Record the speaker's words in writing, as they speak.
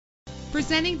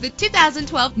Presenting the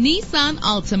 2012 Nissan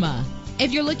Altima.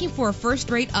 If you're looking for a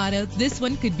first-rate auto, this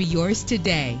one could be yours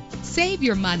today. Save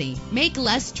your money. Make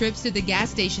less trips to the gas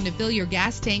station to fill your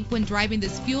gas tank when driving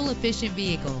this fuel-efficient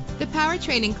vehicle. The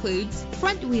powertrain includes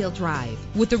front-wheel drive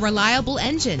with a reliable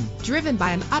engine driven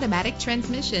by an automatic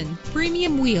transmission.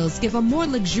 Premium wheels give a more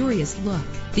luxurious look.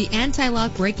 The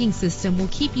anti-lock braking system will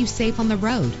keep you safe on the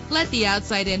road. Let the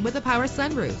outside in with a power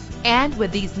sunroof. And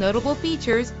with these notable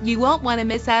features, you won't want to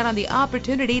miss out on the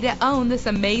opportunity to own this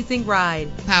amazing ride.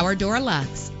 Power door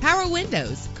locks, power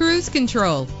windows, cruise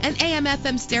control, an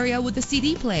AM/FM stereo with a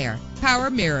CD player,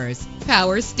 power mirrors,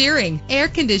 power steering, air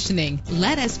conditioning.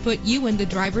 Let us put you in the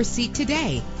driver's seat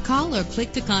today. Call or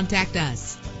click to contact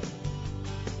us.